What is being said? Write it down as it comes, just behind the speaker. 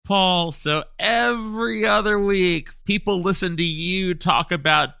Paul, so every other week, people listen to you talk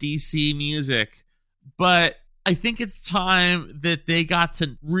about DC music, but I think it's time that they got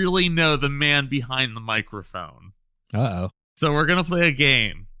to really know the man behind the microphone. Uh-oh. So we're going to play a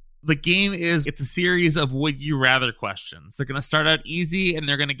game. The game it's a series of would you rather questions. They're going to start out easy and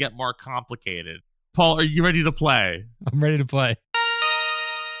they're going to get more complicated. Paul, are you ready to play? I'm ready to play.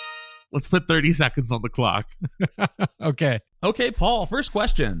 Let's put 30 seconds on the clock. Okay. Okay, Paul, first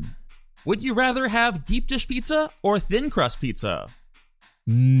question. Would you rather have deep dish pizza or thin crust pizza?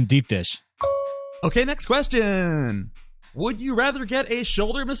 Deep dish. Okay, next question. Would you rather get a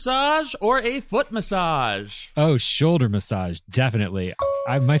shoulder massage or a foot massage? Oh, shoulder massage, definitely.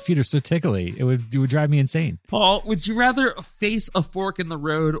 My feet are so tickly. It would drive me insane. Paul, would you rather face a fork in the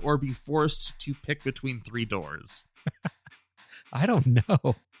road or be forced to pick between three doors? I don't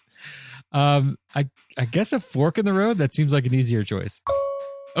know. I guess a fork in the road, that seems like an easier choice.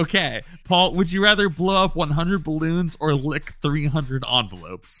 Okay, Paul, would you rather blow up 100 balloons or lick 300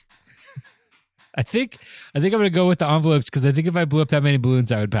 envelopes? I think I'm going to go with the envelopes because I think if I blew up that many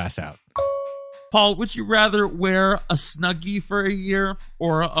balloons, I would pass out. Paul, would you rather wear a Snuggie for a year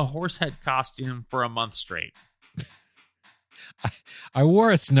or a horsehead costume for a month straight? I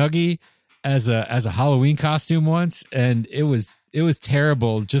wore a Snuggie as a Halloween costume once, and it was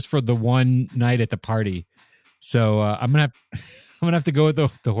terrible just for the one night at the party. So I'm gonna have to go with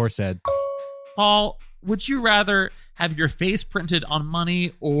the horse head. Paul, would you rather have your face printed on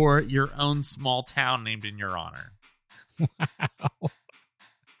money or your own small town named in your honor? Wow.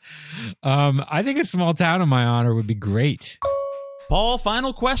 I think a small town in my honor would be great. Paul,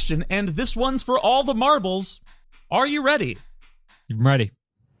 final question, and this one's for all the marbles. Are you ready? I'm ready.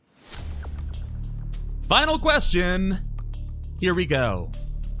 Final question. Here we go.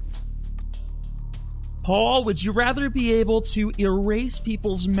 Paul, would you rather be able to erase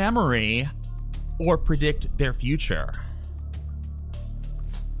people's memory or predict their future?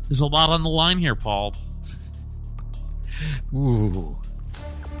 There's a lot on the line here, Paul. Ooh.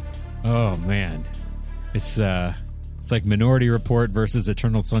 Oh, man. It's like Minority Report versus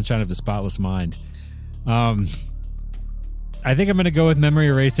Eternal Sunshine of the Spotless Mind. I think I'm going to go with memory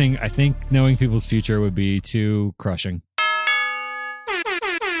erasing. I think knowing people's future would be too crushing.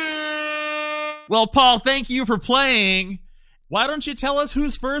 Well, Paul, thank you for playing. Why don't you tell us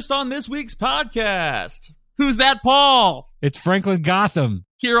who's first on this week's podcast? Who's that, Paul? It's Franklin Gotham.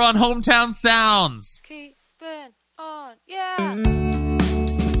 Here on Hometown Sounds. Keep it on, yeah.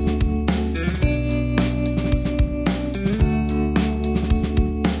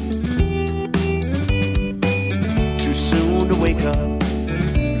 Too soon to wake up,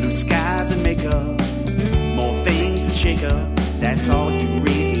 blue skies and makeup, more things to shake up, that's all you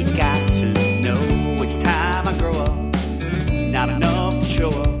really got to know. It's time I grow up, not enough to show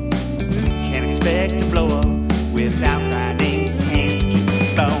up, can't expect to blow up without grinding hands to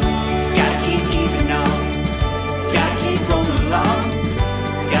the bone. Gotta keep keeping on, gotta keep rolling along,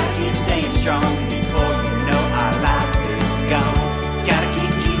 gotta keep staying strong before you know our life is gone. Gotta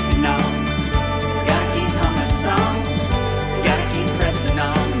keep keeping on, gotta keep humming a song, gotta keep pressing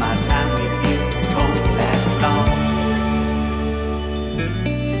on, my time with you won't last long.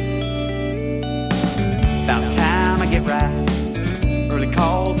 About time I get right, early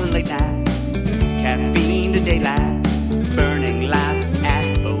calls and late night, caffeine to daylight, burning life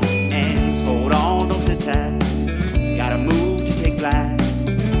at both ends. Hold on, don't sit tight, gotta move to take flight,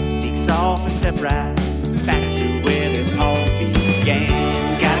 speak soft and step right back to where this all began.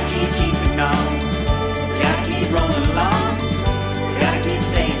 Gotta keep keeping on, gotta keep rolling along, gotta keep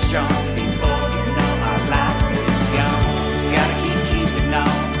staying strong before you know our life is gone. Gotta keep keeping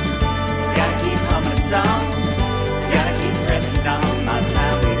on, gotta keep humming a song, gotta keep pressing on, my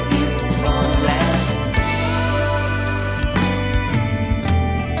time with you won't last.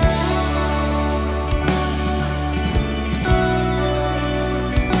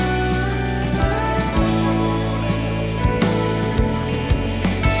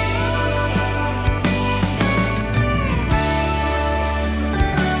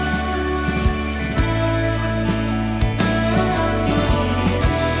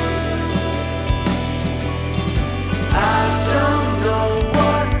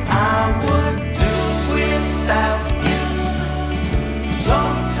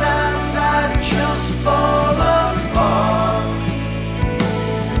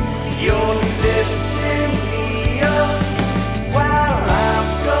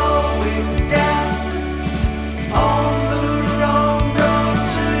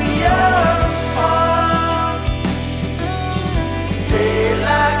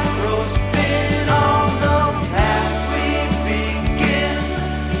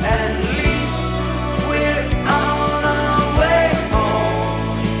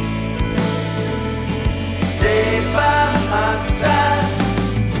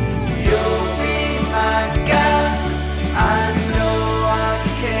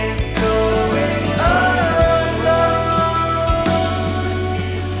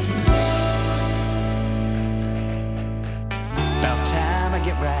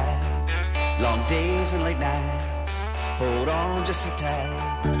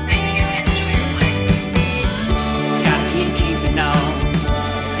 Gotta keep keeping on.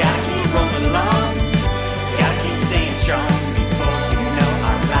 Gotta keep rolling along. Gotta keep staying strong. Before you know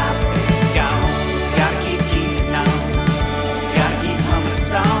our life is gone. Gotta keep keeping on. Gotta keep humming a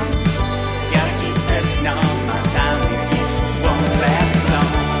song. Gotta keep pressing on. My time with you won't last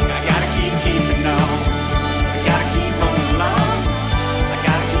long. I gotta keep keeping on. I gotta keep rolling along. I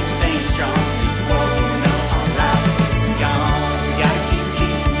gotta keep staying strong. Before you know our life is gone. We gotta keep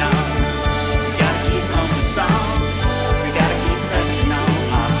keeping on. We gotta keep humming a song. We gotta keep pressing on.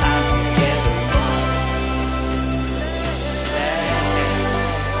 Our time together.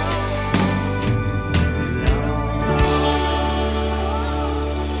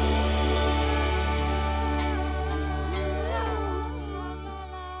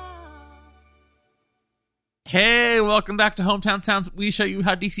 Hey, welcome back to Hometown Sounds. We show you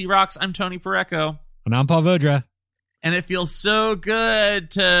how DC rocks. I'm Tony Parecco. And I'm Paul Vodra. And it feels so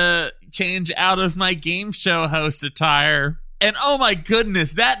good to change out of my game show host attire. And oh my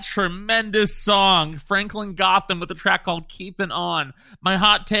goodness, that tremendous song, Franklin Gotham, with a track called Keepin' On. My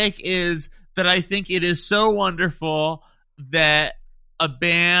hot take is that I think it is so wonderful that a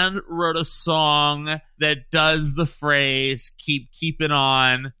band wrote a song that does the phrase keep keeping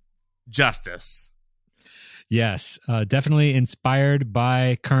on justice. Yes, definitely inspired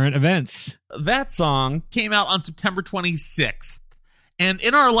by current events. That song, Came out on September 26th. And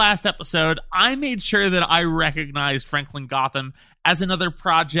in our last episode, I made sure that I recognized Franklin Gotham as another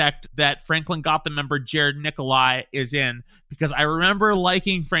project that Franklin Gotham member Jared Nikolai is in, because I remember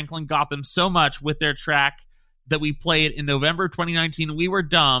liking Franklin Gotham so much with their track that we played in November 2019, We Were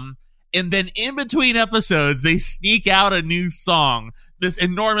Dumb. And then in between episodes, they sneak out a new song, this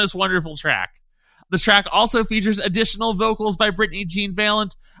enormous, wonderful track. The track also features additional vocals by Brittany Jean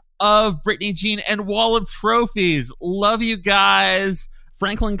Valent of Brittany Jean and Wall of Trophies. Love you guys.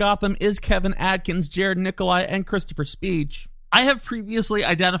 Franklin Gotham is Kevin Adkins, Jared Nikolai, and Christopher Speech. I have previously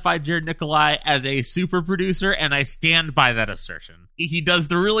identified Jared Nikolai as a super producer, and I stand by that assertion. He does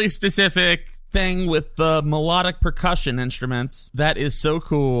the really specific Thing with the melodic percussion instruments. That is so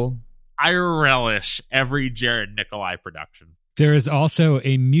cool. I relish every Jared Nikolai production. There is also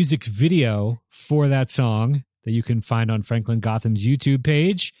a music video for that song that you can find on Franklin Gotham's YouTube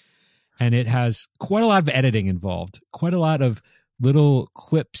page. And it has quite a lot of editing involved, quite a lot of little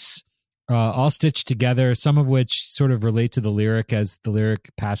clips all stitched together, some of which sort of relate to the lyric as the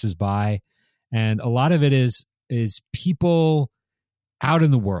lyric passes by. And a lot of it is people out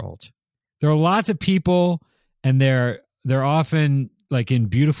in the world. There are lots of people, and they're often like in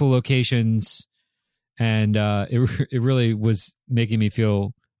beautiful locations. And it really was making me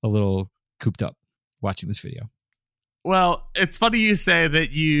feel a little cooped up watching this video. Well, it's funny you say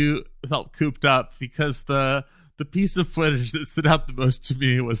that you felt cooped up, because the piece of footage that stood out the most to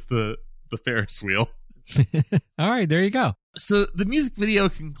me was the Ferris wheel. All right, there you go. So the music video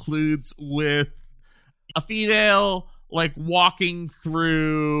concludes with a female like walking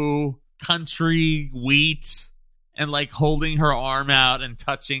through country wheat and like holding her arm out and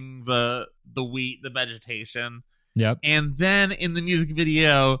touching the wheat, the vegetation. Yep. And then in the music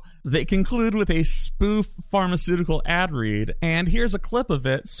video, They conclude with a spoof pharmaceutical ad read, and here's a clip of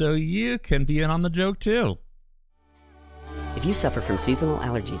it so you can be in on the joke too. If you suffer from seasonal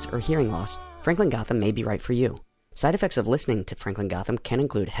allergies or hearing loss, Franklin Gotham may be right for you. Side effects of listening to Franklin Gotham can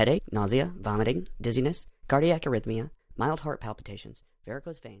include headache, nausea, vomiting, dizziness, cardiac arrhythmia, mild heart palpitations,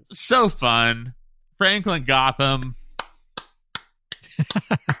 varicose veins. so fun. Franklin Gotham.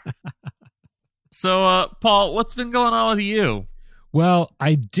 So, Paul, what's been going on with you? Well,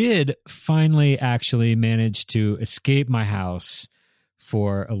 I did finally actually manage to escape my house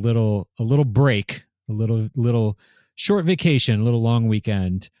for a little break, a little short vacation, a little long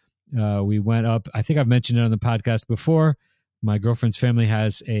weekend. We went up, I think I've mentioned it on the podcast before. My girlfriend's family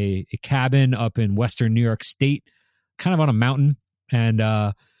has a cabin up in Western New York State, kind of on a mountain,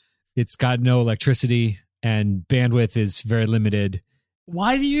 and it's got no electricity and bandwidth is very limited.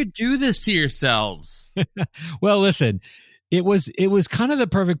 Why do you do this to yourselves? Well, listen, it was kind of the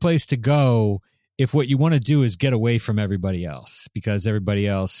perfect place to go if what you want to do is get away from everybody else, because everybody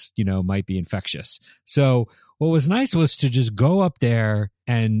else, might be infectious. So what was nice was to just go up there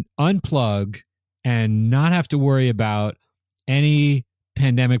and unplug and not have to worry about any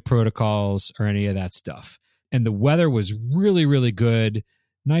pandemic protocols or any of that stuff. And the weather was really, really good,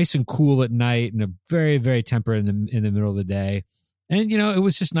 nice and cool at night, and a very, very temperate in the middle of the day. And, it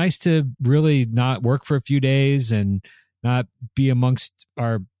was just nice to really not work for a few days and not be amongst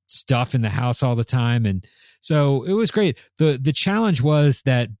our stuff in the house all the time. And so it was great. The challenge was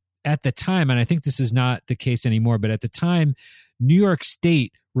that at the time, and I think this is not the case anymore, but at the time, New York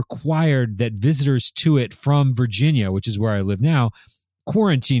State required that visitors to it from Virginia, which is where I live now,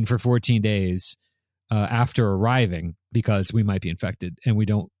 quarantine for 14 days after arriving because we might be infected and we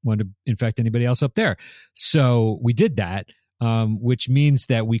don't want to infect anybody else up there. So we did that, which means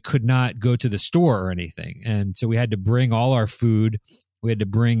that we could not go to the store or anything. And so we had to bring all our food. We had to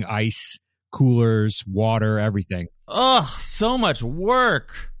bring ice, coolers, water, everything. Ugh, so much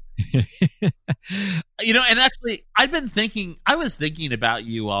work. You know, and actually, I was thinking about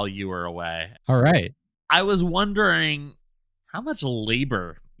you while you were away. All right. I was wondering how much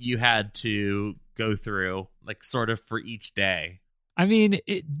labor you had to go through, like sort of for each day. I mean,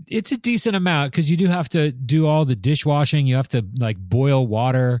 it's a decent amount because you do have to do all the dishwashing. You have to like boil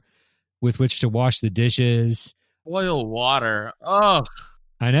water with which to wash the dishes. Boil water. Oh,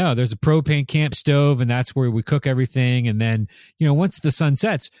 I know. There's a propane camp stove, and that's where we cook everything. And then, you know, once the sun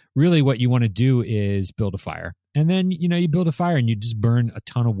sets, really what you want to do is build a fire. And then, you know, you build a fire and you just burn a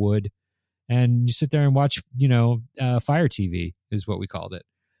ton of wood and you sit there and watch, you know, fire TV is what we called it.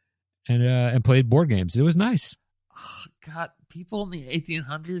 And played board games. It was nice. Oh, God, people in the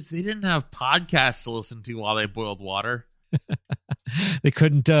 1800s, they didn't have podcasts to listen to while they boiled water. They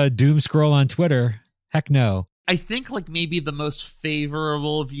couldn't doom scroll on Twitter. Heck no. I think like maybe the most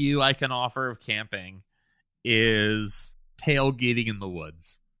favorable view I can offer of camping is tailgating in the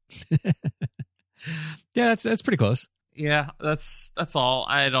woods. Yeah, that's pretty close. Yeah, that's all.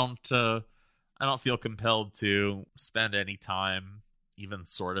 I don't feel compelled to spend any time even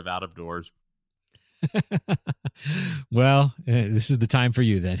sort of out of doors. Well, this is the time for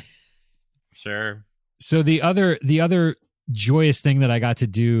you then. Sure. So the other joyous thing that I got to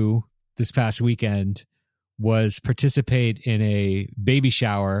do this past weekend was participate in a baby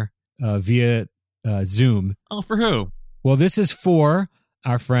shower via Zoom. Oh, for who? Well, this is for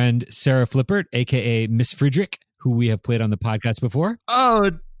our friend Sarah Flippert, a.k.a. Miss Friedrich, who we have played on the podcast before. Oh,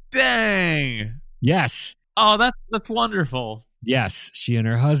 dang. Yes. Oh, that's wonderful. Yes. She and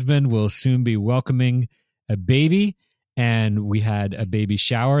her husband will soon be welcoming a baby, and we had a baby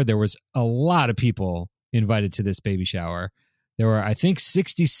shower. There was a lot of people invited to this baby shower. There were, I think,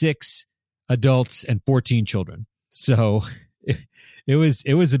 66 adults and 14 children. So it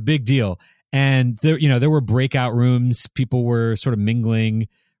was a big deal. And there were breakout rooms. People were sort of mingling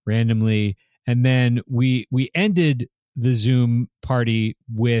randomly. And then we ended the Zoom party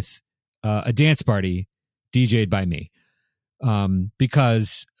with a dance party DJ'd by me.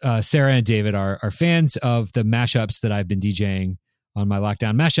 Because Sarah and David are fans of the mashups that I've been DJing on my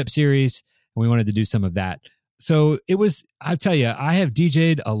Lockdown Mashup series. And we wanted to do some of that. So I'll tell you, I have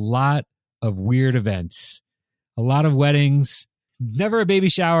DJ'd a lot of weird events, a lot of weddings, never a baby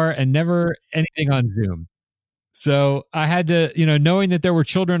shower, and never anything on Zoom. So I had to, knowing that there were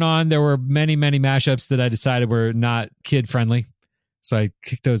children on, there were many, many mashups that I decided were not kid friendly. So I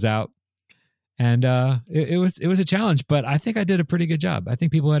kicked those out. And it was a challenge, but I think I did a pretty good job. I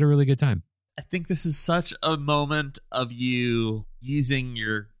think people had a really good time. I think this is such a moment of you using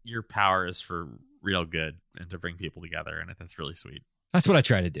your powers for real good and to bring people together. And that's really sweet. That's what I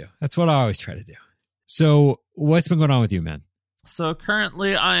try to do. That's what I always try to do. So what's been going on with you, man? So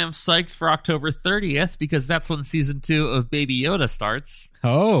currently I am psyched for October 30th because that's when season 2 of Baby Yoda starts.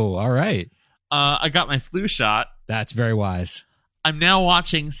 Oh, all right. I got my flu shot. That's very wise. I'm now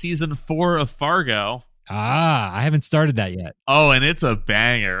watching season 4 of Fargo. I haven't started that yet. Oh, and it's a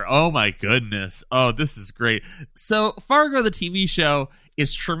banger. Oh my goodness. Oh, this is great. So Fargo, the TV show,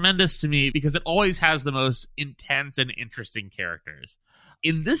 is tremendous to me because it always has the most intense and interesting characters.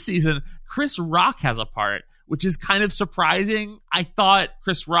 In this season, Chris Rock has a part, which is kind of surprising. I thought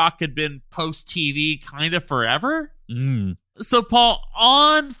Chris Rock had been post-TV kind of forever. So, Paul,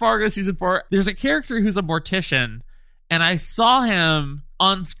 on Fargo season 4, there's a character who's a mortician, and I saw him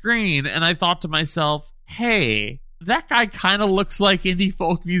on screen, and I thought to myself, hey, that guy kind of looks like indie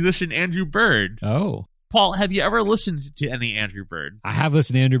folk musician Andrew Bird. Oh. Paul, have you ever listened to any Andrew Bird? I have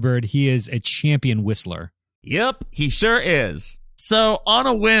listened to Andrew Bird. He is a champion whistler. Yep, he sure is. So, on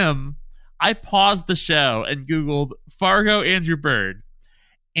a whim, I paused the show and Googled Fargo Andrew Bird.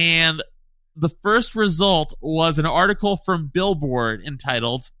 And the first result was an article from Billboard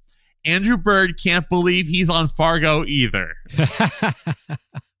entitled, Andrew Bird can't believe he's on Fargo either.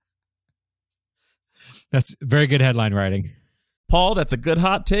 That's very good headline writing. Paul, that's a good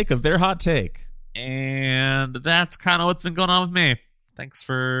hot take of their hot take. And that's kind of what's been going on with me. Thanks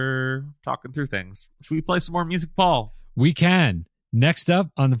for talking through things. Should we play some more music, Paul? We can. Next up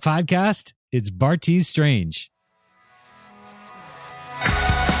on the podcast, it's Bartees Strange.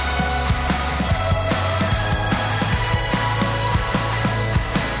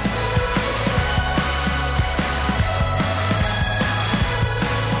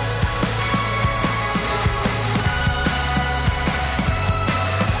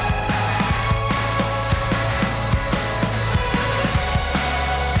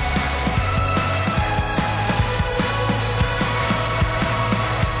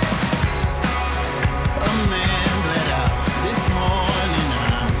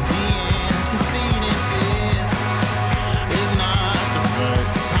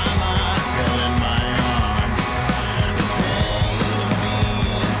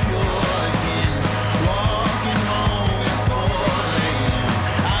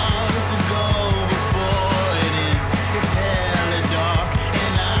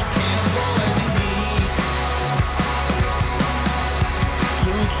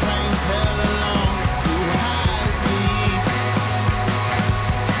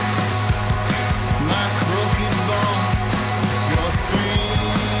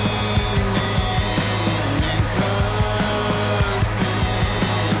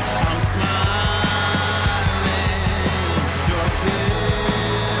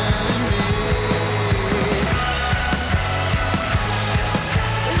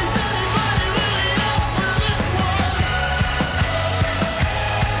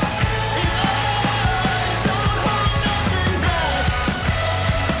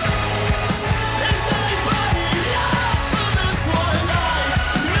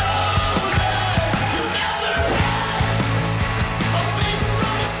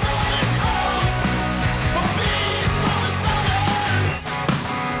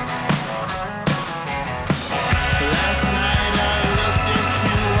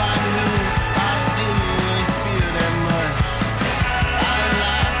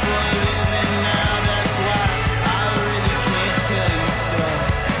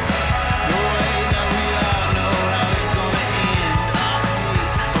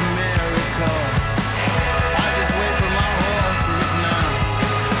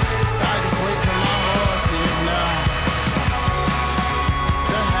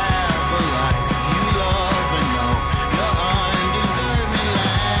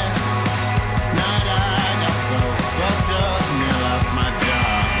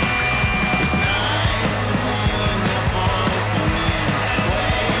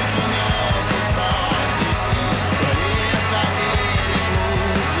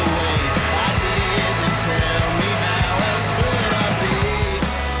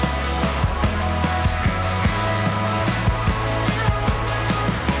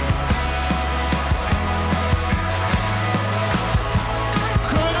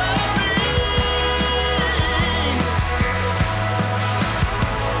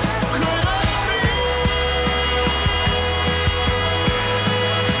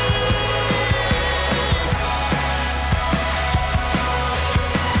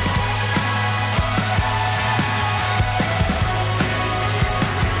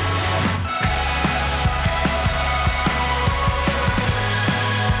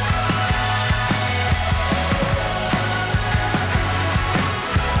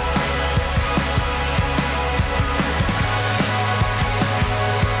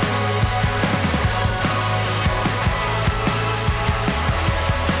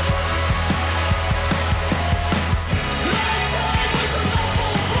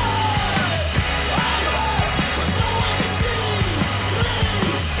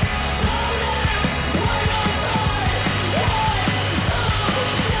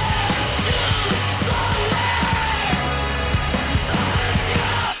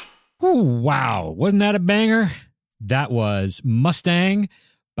 wow. Wasn't that a banger? That was Mustang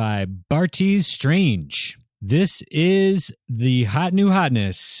by Bartees Strange. This is the hot new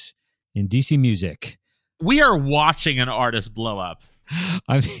hotness in DC music. We are watching an artist blow up.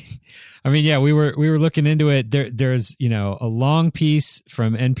 I mean, yeah, we were looking into it. There's, a long piece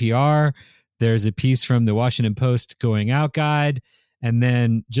from NPR. There's a piece from the Washington Post Going Out Guide. And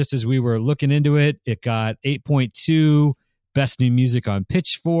then just as we were looking into it, it got 8.2 Best New Music on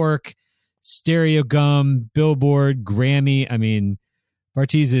Pitchfork, Stereo Gum, Billboard, Grammy. I mean,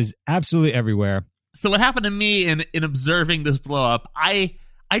 Bartees is absolutely everywhere. So what happened to me in observing this blow up, I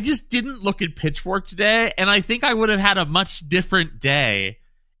just didn't look at Pitchfork today, and I think I would have had a much different day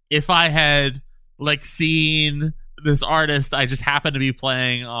if I had seen this artist I just happened to be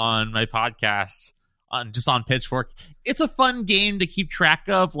playing on my podcast on Pitchfork. It's a fun game to keep track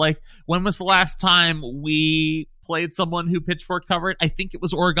of. When was the last time we played someone who Pitchfork covered? I think it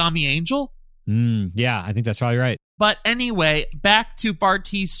was Origami Angel. Yeah, I think that's probably right. But anyway, back to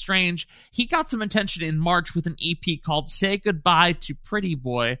Bartees Strange. He got some attention in March with an EP called Say Goodbye to Pretty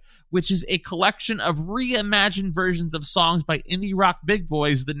Boy, which is a collection of reimagined versions of songs by indie rock big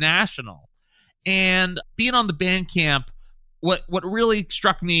boys, The National. And being on the Bandcamp, what really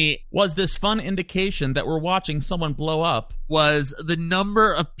struck me was this fun indication that we're watching someone blow up. Was the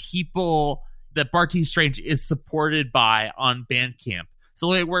number of people that Bartees Strange is supported by on Bandcamp. So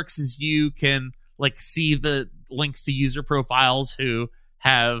the way it works is you can see the links to user profiles who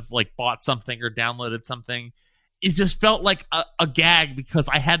have bought something or downloaded something. It just felt like a gag because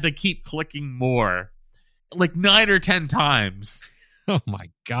I had to keep clicking more, 9 or 10 times. Oh my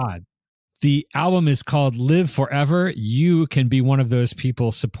God. The album is called Live Forever. You can be one of those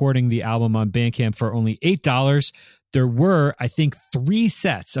people supporting the album on Bandcamp for only $8. There were, I think, 3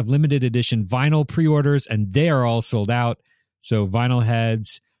 sets of limited edition vinyl pre-orders, and they are all sold out. So vinyl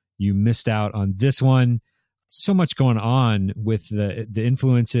heads, you missed out on this one. So much going on with the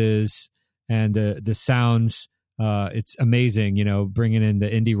influences and the sounds. It's amazing, bringing in the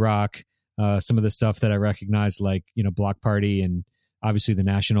indie rock, some of the stuff that I recognize, Block Party and obviously The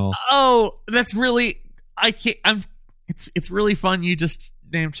National. Oh, that's really it's really fun. You just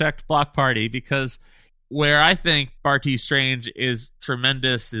name checked Block Party, because where I think Bartees Strange is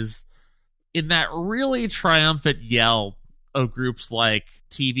tremendous is in that really triumphant yell of groups like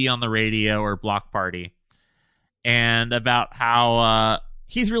TV on the Radio or Block Party, and about how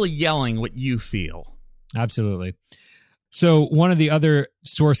he's really yelling what you feel. Absolutely. So one of the other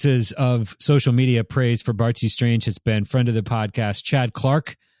sources of social media praise for Bartees Strange has been friend of the podcast, Chad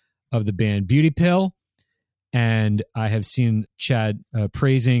Clark of the band Beauty Pill. And I have seen Chad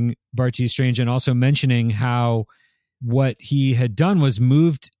praising Bartees Strange and also mentioning how what he had done was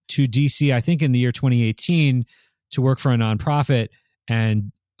moved to DC, I think in the year 2018, to work for a nonprofit.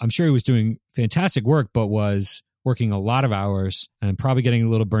 And I'm sure he was doing fantastic work, but was working a lot of hours and probably getting a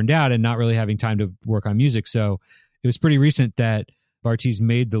little burned out and not really having time to work on music. So it was pretty recent that Bartees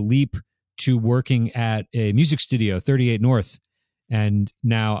made the leap to working at a music studio, 38 North, and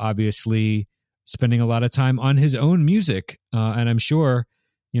now obviously spending a lot of time on his own music. And I'm sure,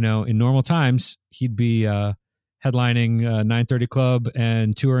 in normal times, he'd be headlining 930 Club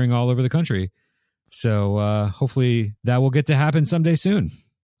and touring all over the country. So hopefully that will get to happen someday soon.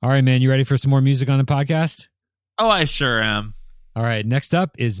 All right, man, you ready for some more music on the podcast? Oh, I sure am. All right, next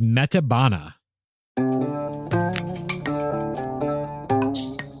up is Metabana.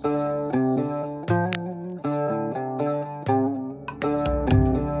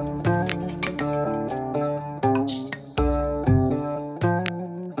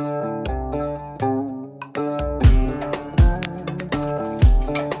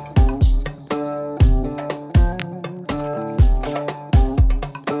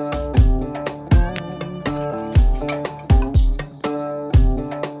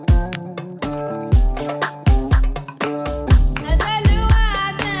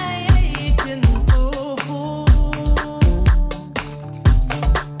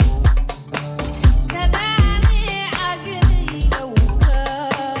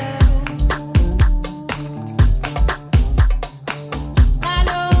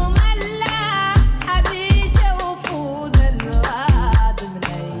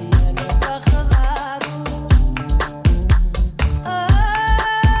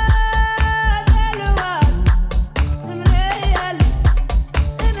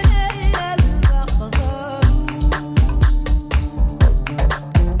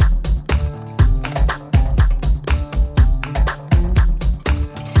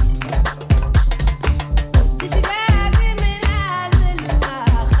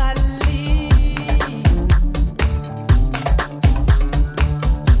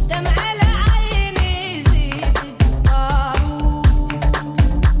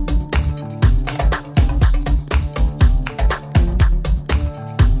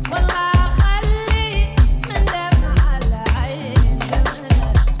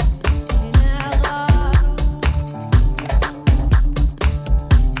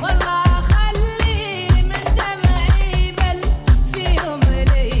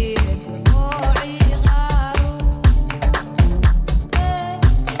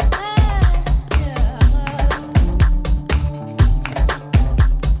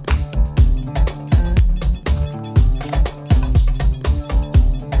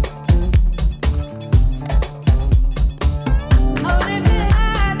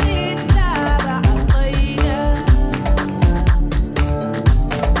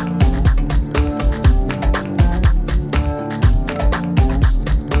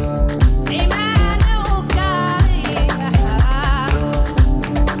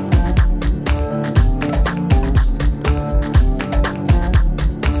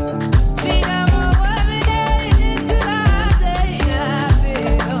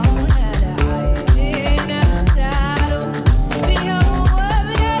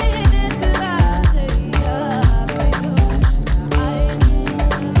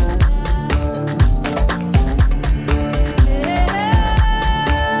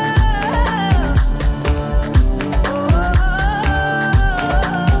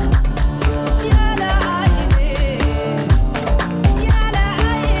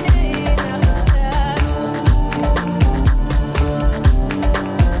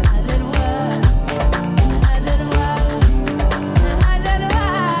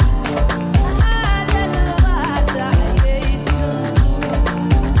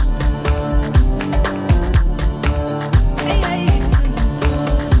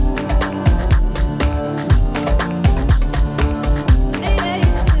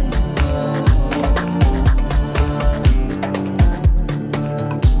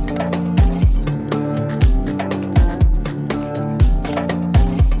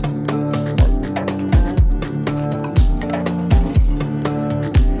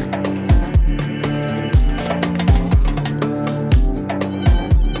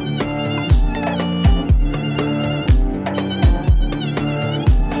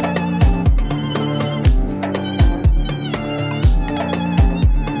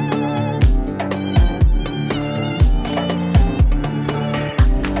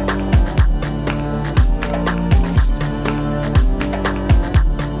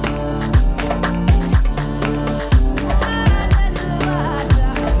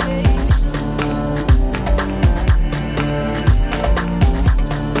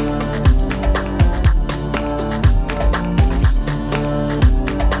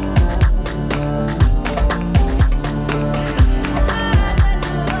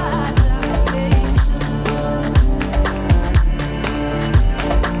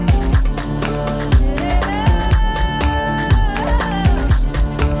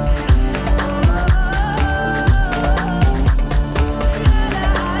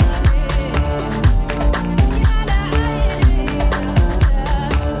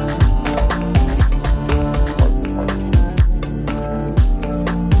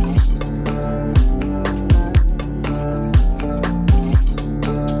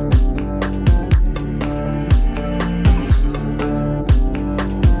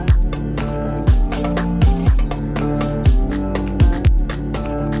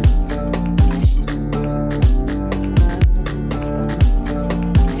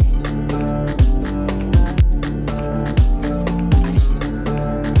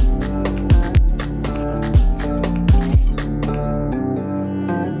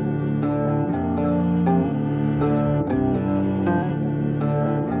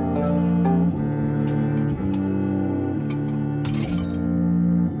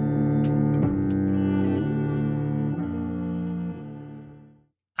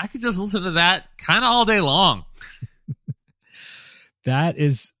 could just listen to that kind of all day long. That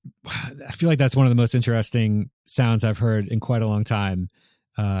is, I feel like that's one of the most interesting sounds I've heard in quite a long time.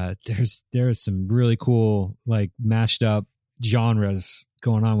 There's some really cool, like, mashed up genres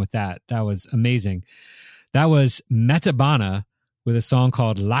going on with that. That was amazing. That was Metabana with a song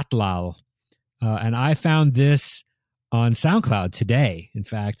called Latlal. And I found this on SoundCloud today. In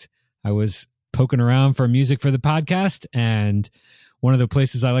fact, I was poking around for music for the podcast, and one of the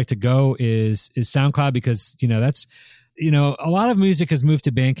places I like to go is SoundCloud, because, that's, a lot of music has moved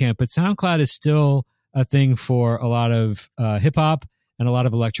to Bandcamp, but SoundCloud is still a thing for a lot of hip hop and a lot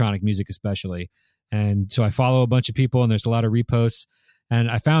of electronic music, especially. And so I follow a bunch of people, and there's a lot of reposts.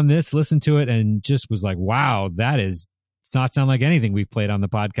 And I found this, listened to it, and just was like, wow, does not sound like anything we've played on the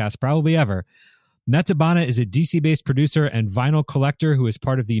podcast probably ever. Metabana is a DC-based producer and vinyl collector who is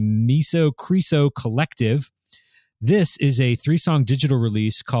part of the Miso Criso Collective. This is a 3-song digital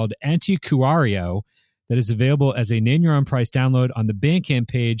release called Antiquario that is available as a name-your-own-price download on the Bandcamp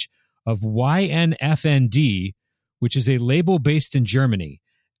page of YNFND, which is a label based in Germany.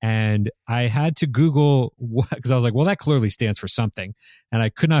 And I had to Google, because I was like, well, that clearly stands for something. And I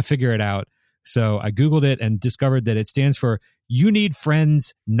could not figure it out. So I Googled it and discovered that it stands for You Need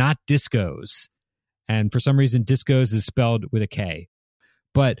Friends, Not Discos. And for some reason, discos is spelled with a K.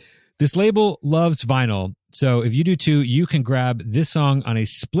 But this label loves vinyl. So if you do too, you can grab this song on a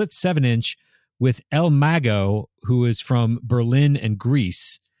split 7-inch with El Mago, who is from Berlin and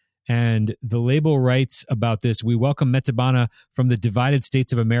Greece. And the label writes about this: we welcome Metabana from the divided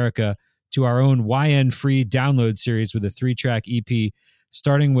states of America to our own YN free download series with a 3-track EP,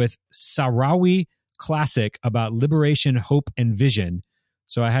 starting with Sahrawi Classic about liberation, hope, and vision.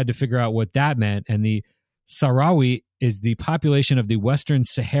 So I had to figure out what that meant. And the Sahrawi is the population of the Western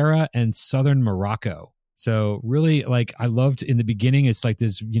Sahara and Southern Morocco. So really, like, I loved in the beginning, it's like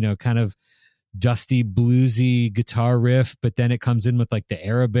this, kind of dusty, bluesy guitar riff, but then it comes in with like the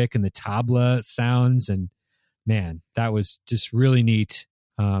Arabic and the tabla sounds. And man, that was just really neat.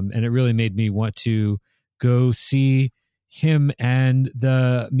 And it really made me want to go see him and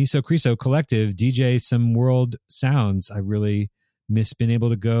the Miso Criso Collective DJ some world sounds. I really miss being able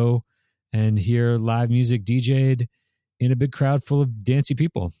to go and hear live music DJ'd in a big crowd full of dancey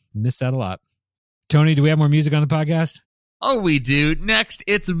people. Miss that a lot. Tony, do we have more music on the podcast? Oh, we do. Next,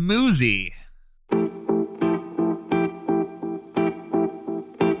 it's Muzi.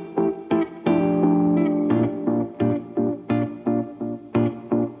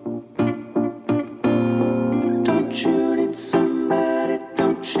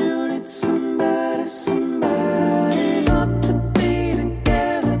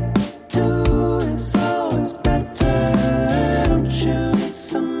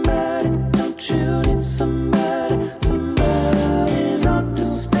 Somebody's ought to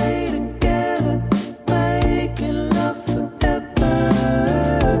stay together.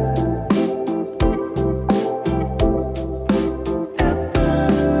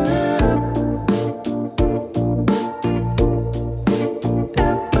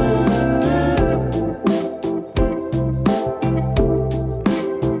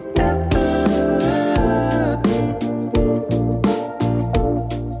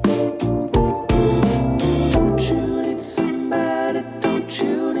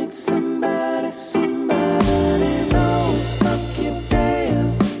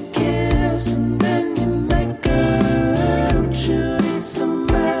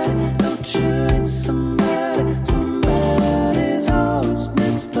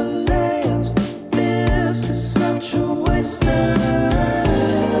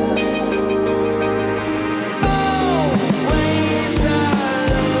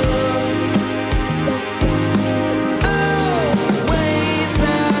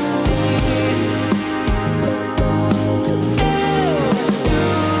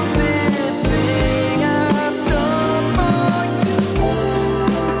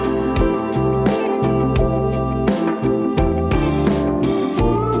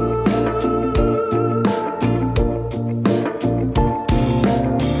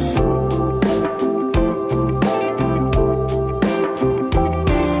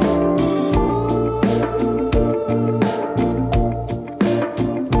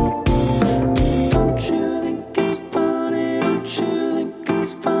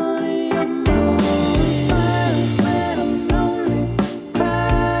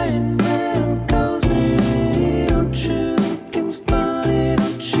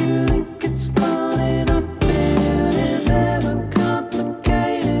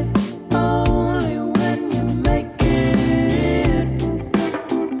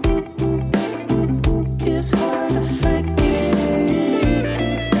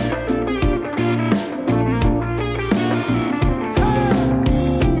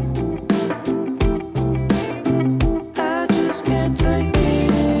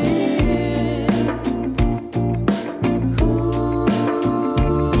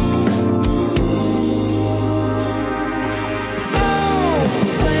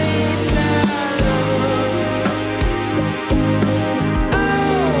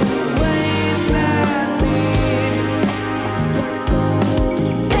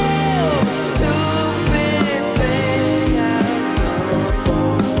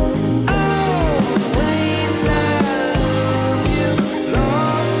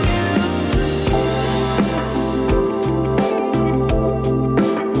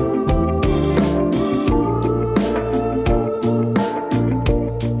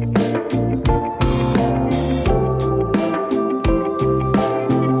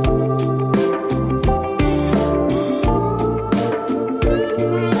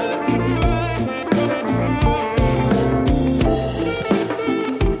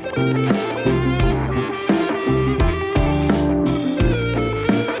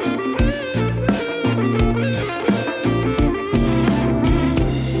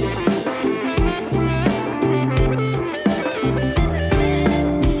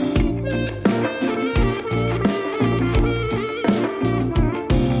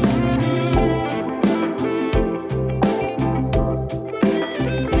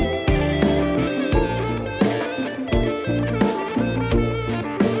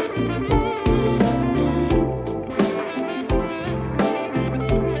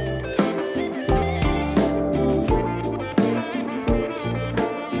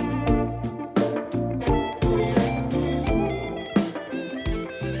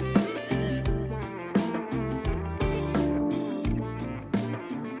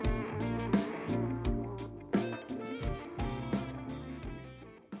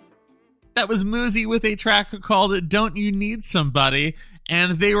 That was Muzi with a track called Don't You Need Somebody,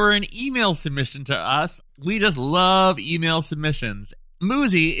 and they were an email submission to us. We just love email submissions.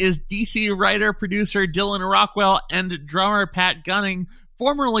 Muzi is DC writer, producer Dylan Rockwell and drummer Pat Gunning,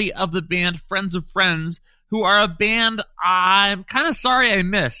 formerly of the band Friends of Friends, who are a band I'm kind of sorry I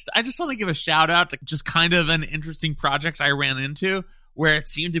missed. I just want to give a shout out to just kind of an interesting project I ran into where it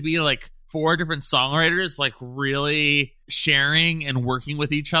seemed to be like 4 different songwriters like really sharing and working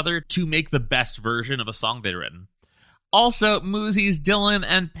with each other to make the best version of a song they'd written. Also, Muzi's Dylan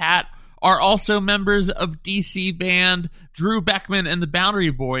and Pat are also members of DC band Drew Beckman and the Boundary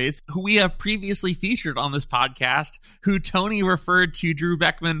Boys, who we have previously featured on this podcast, who Tony referred to Drew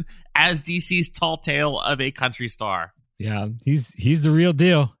Beckman as DC's tall tale of a country star. Yeah, he's the real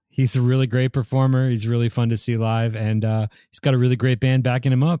deal. He's a really great performer. He's really fun to see live, and he's got a really great band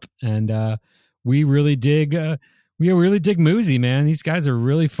backing him up. And we really dig Muzi, man. These guys are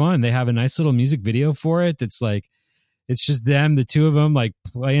really fun. They have a nice little music video for it. That's like, it's just them, the two of them, like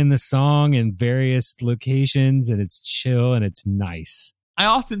playing the song in various locations, and it's chill and it's nice. I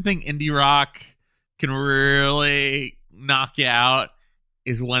often think indie rock can really knock you out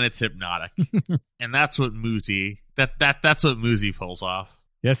is when it's hypnotic, and that's what Muzi that's what Muzi pulls off.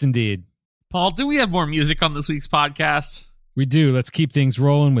 Yes, indeed. Paul, do we have more music on this week's podcast? We do. Let's keep things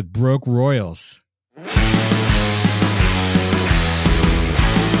rolling with Broke Royals.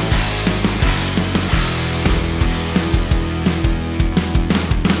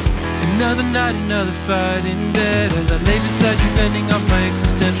 Another night, another fight in bed as I lay beside you, fending off my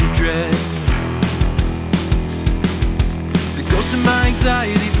existential dread. The ghosts of my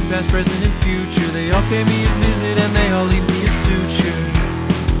anxiety from past, present, and future, they all pay me a visit and they all leave me a suture.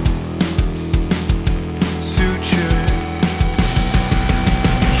 You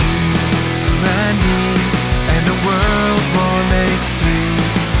and me and the world, more makes 3.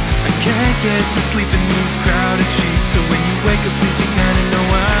 I can't get to sleep in these crowded sheets, so when you wake up, please be kind and know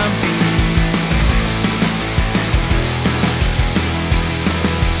I'm beat.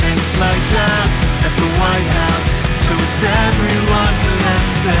 And it's lights out at the White House, so it's everyone for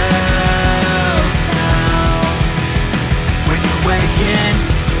themselves now. When you're waking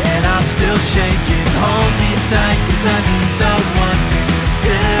and I'm still shaking, hold me tight, 'cause I need the one thing that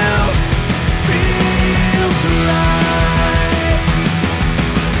still feels right.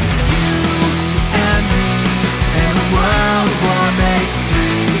 You and me and the world, war makes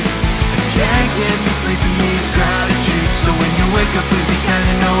 3. I can't get to sleep in these crowded streets, so when you wake up, please be kind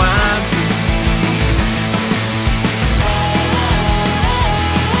and know I'm beat.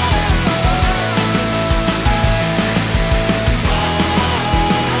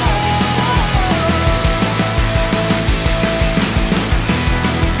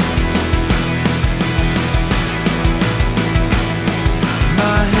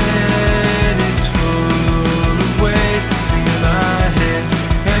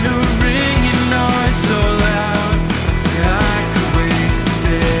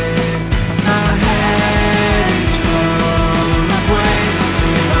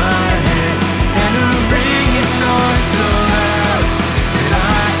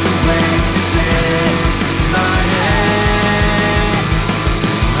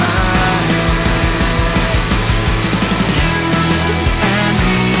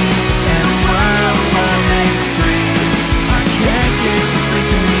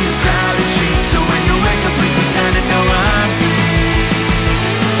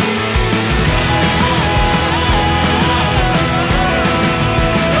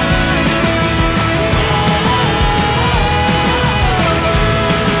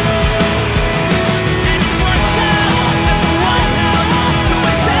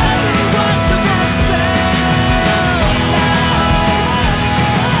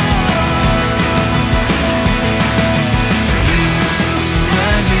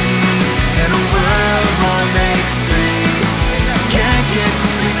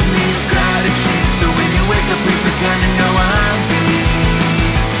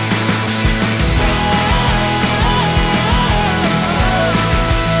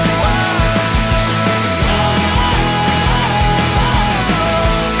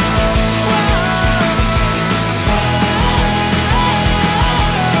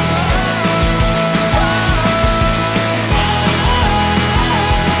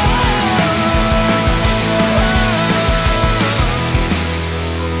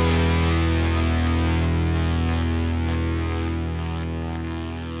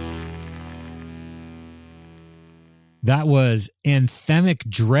 That was Anthemic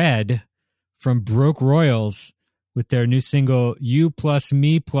Dread from Broke Royals with their new single, You Plus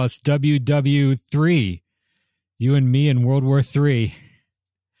Me Plus WW3. You and Me in World War III.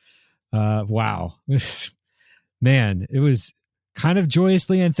 Wow. Man, it was kind of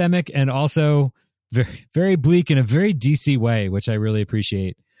joyously anthemic and also very, very bleak in a very DC way, which I really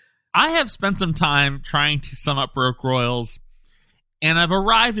appreciate. I have spent some time trying to sum up Broke Royals, and I've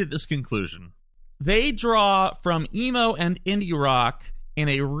arrived at this conclusion. They draw from emo and indie rock in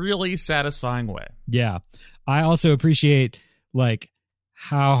a really satisfying way. Yeah. I also appreciate like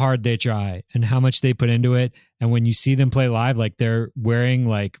how hard they try and how much they put into it. And when you see them play live, like they're wearing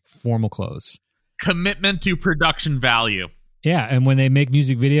like formal clothes. Commitment to production value. Yeah. And when they make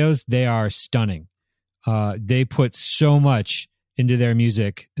music videos, they are stunning. They put so much into their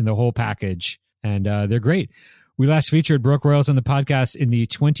music and the whole package, and they're great. We last featured Broke Royals on the podcast in the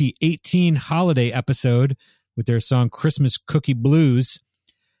 2018 holiday episode with their song Christmas Cookie Blues.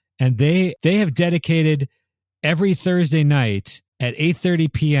 And they have dedicated every Thursday night at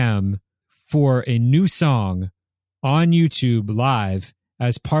 8:30 p.m. for a new song on YouTube live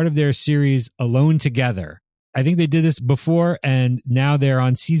as part of their series Alone Together. I think they did this before, and now they're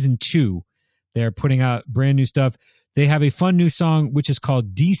on season 2. They're putting out brand new stuff. They have a fun new song, which is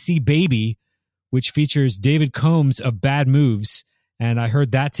called DC Baby, which features David Combs of Bad Moves. And I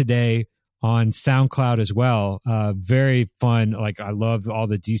heard that today on SoundCloud as well. Very fun. Like, I love all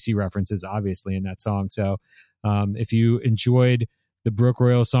the DC references, obviously, in that song. So if you enjoyed the Broke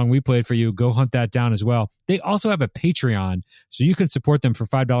Royals song we played for you, go hunt that down as well. They also have a Patreon, so you can support them for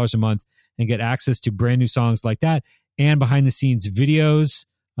 $5 a month and get access to brand new songs like that and behind the scenes videos.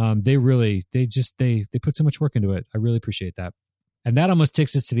 They put so much work into it. I really appreciate that. And that almost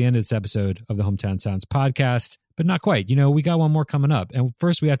takes us to the end of this episode of the Hometown Sounds podcast, but not quite. You know, we got one more coming up. And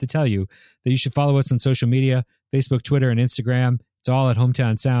first we have to tell you that you should follow us on social media, Facebook, Twitter, and Instagram. It's all at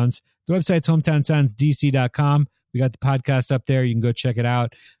Hometown Sounds. The website's hometownsoundsdc.com. We got the podcast up there. You can go check it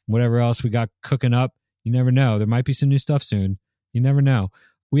out. Whatever else we got cooking up, you never know. There might be some new stuff soon. You never know.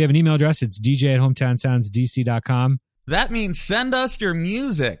 We have an email address. It's dj@hometownsoundsdc.com. That means send us your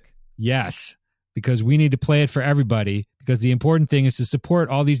music. Yes, because we need to play it for everybody, because the important thing is to support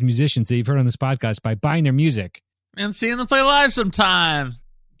all these musicians that you've heard on this podcast by buying their music. And seeing them play live sometime.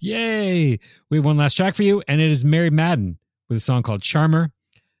 Yay! We have one last track for you, and it is Mary Madden with a song called Charmer.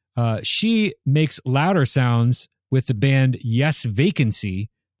 She makes louder sounds with the band Yes Vacancy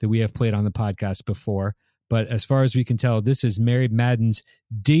that we have played on the podcast before. But as far as we can tell, this is Mary Madden's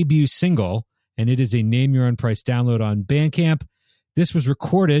debut single, and it is a Name Your Own Price download on Bandcamp. This was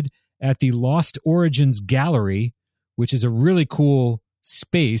recorded at the Lost Origins Gallery, which is a really cool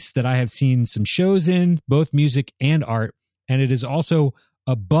space that I have seen some shows in, both music and art. And it is also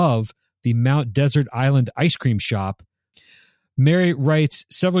above the Mount Desert Island ice cream shop. Mary writes,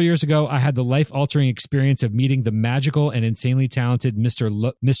 several years ago, I had the life-altering experience of meeting the magical and insanely talented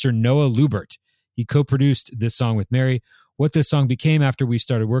Mr. Noah Lubert. He co-produced this song with Mary. What this song became after we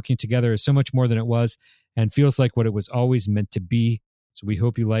started working together is so much more than it was and feels like what it was always meant to be. So we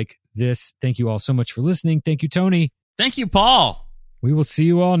hope you like this. Thank you all so much for listening. Thank you, Tony. Thank you, Paul. We will see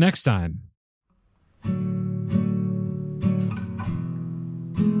you all next time.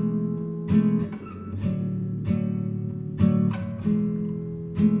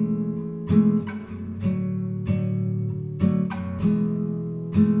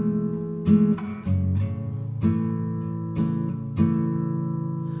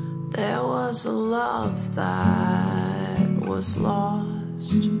 There was a love that was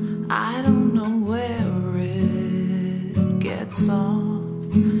lost. I don't know where it gets off.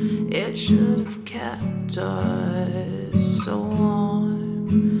 It should have kept us so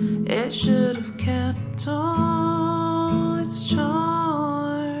warm. It should have kept all its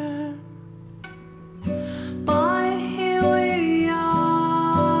charm. But here we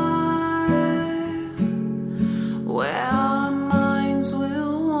are, where our minds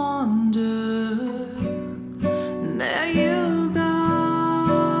will wander. And there you go,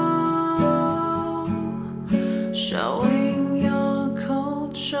 showing your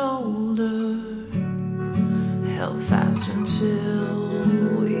cold shoulder, held fast until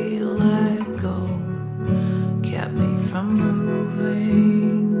we let go, kept me from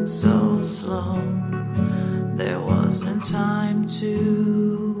moving so slow. There wasn't time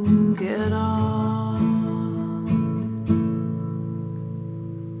to get off.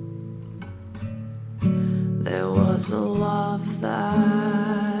 There was a love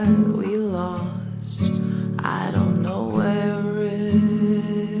that we lost. I don't know where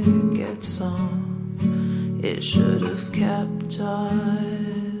it gets on. It should have kept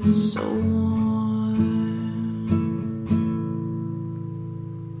us so warm.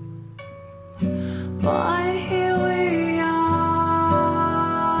 But here we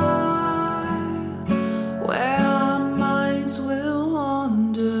are, where our minds will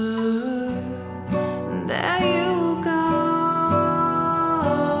wander.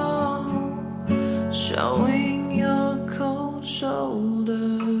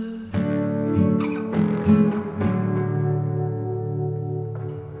 shoulder.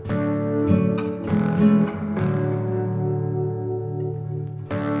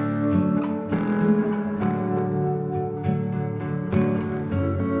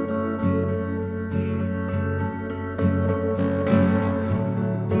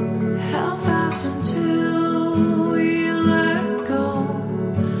 Held fast until we let go,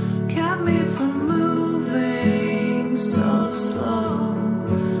 kept me from moving so slow.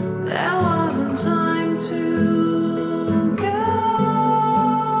 There wasn't time to get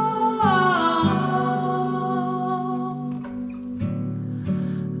on.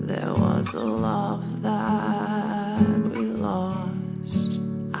 There was a love that we lost.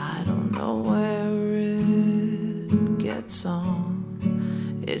 I don't know where it gets on.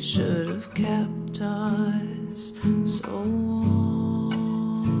 It should have kept us so warm.